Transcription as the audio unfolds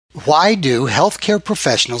Why do healthcare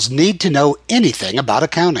professionals need to know anything about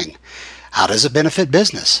accounting? How does it benefit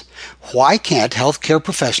business? Why can't healthcare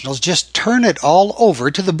professionals just turn it all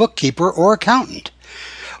over to the bookkeeper or accountant?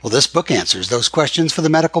 Well, this book answers those questions for the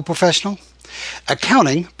medical professional.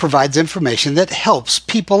 Accounting provides information that helps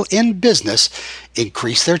people in business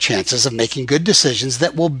increase their chances of making good decisions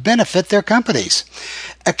that will benefit their companies.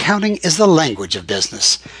 Accounting is the language of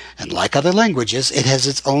business, and like other languages, it has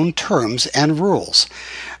its own terms and rules.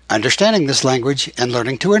 Understanding this language and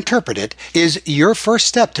learning to interpret it is your first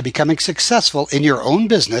step to becoming successful in your own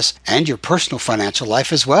business and your personal financial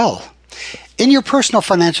life as well. In your personal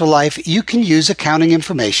financial life, you can use accounting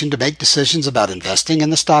information to make decisions about investing in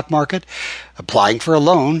the stock market, applying for a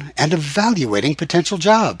loan, and evaluating potential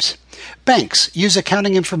jobs. Banks use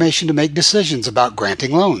accounting information to make decisions about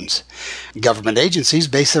granting loans. Government agencies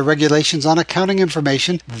base their regulations on accounting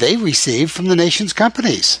information they receive from the nation's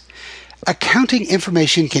companies. Accounting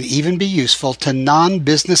information can even be useful to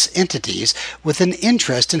non-business entities with an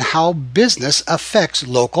interest in how business affects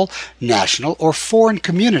local, national, or foreign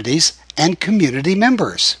communities and community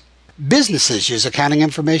members. Businesses use accounting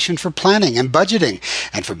information for planning and budgeting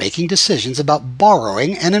and for making decisions about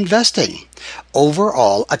borrowing and investing.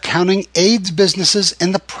 Overall, accounting aids businesses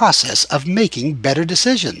in the process of making better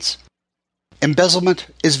decisions. Embezzlement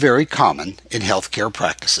is very common in healthcare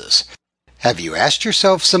practices. Have you asked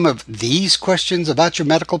yourself some of these questions about your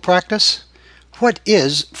medical practice? What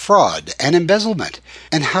is fraud and embezzlement,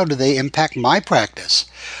 and how do they impact my practice?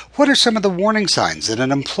 What are some of the warning signs that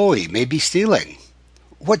an employee may be stealing?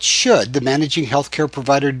 What should the managing healthcare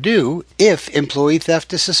provider do if employee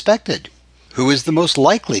theft is suspected? Who is the most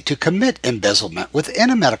likely to commit embezzlement within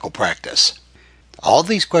a medical practice? All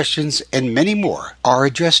these questions and many more are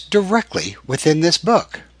addressed directly within this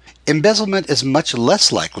book. Embezzlement is much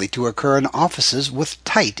less likely to occur in offices with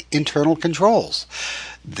tight internal controls.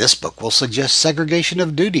 This book will suggest segregation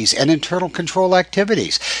of duties and internal control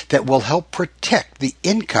activities that will help protect the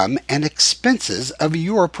income and expenses of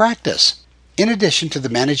your practice. In addition to the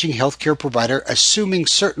managing healthcare provider assuming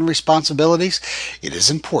certain responsibilities, it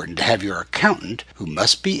is important to have your accountant, who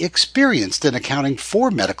must be experienced in accounting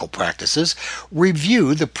for medical practices,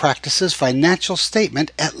 review the practice's financial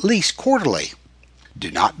statement at least quarterly. Do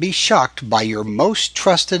not be shocked by your most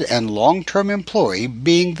trusted and long-term employee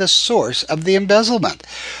being the source of the embezzlement.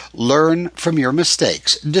 Learn from your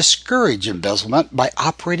mistakes. Discourage embezzlement by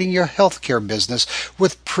operating your healthcare business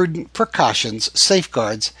with prudent precautions,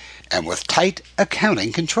 safeguards, and with tight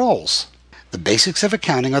accounting controls. The basics of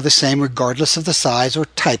accounting are the same regardless of the size or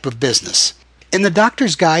type of business. In the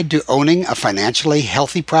Doctor's Guide to Owning a Financially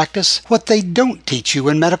Healthy Practice, what they don't teach you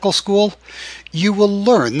in medical school, you will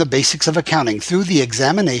learn the basics of accounting through the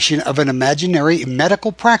examination of an imaginary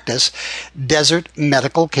medical practice, Desert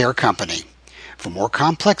Medical Care Company. For more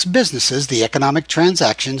complex businesses, the economic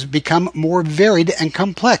transactions become more varied and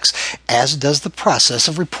complex, as does the process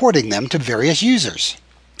of reporting them to various users.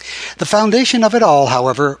 The foundation of it all,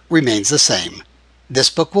 however, remains the same. This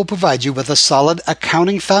book will provide you with a solid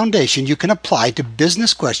accounting foundation you can apply to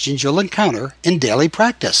business questions you'll encounter in daily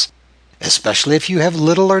practice. Especially if you have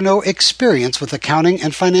little or no experience with accounting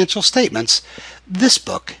and financial statements, this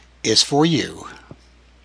book is for you.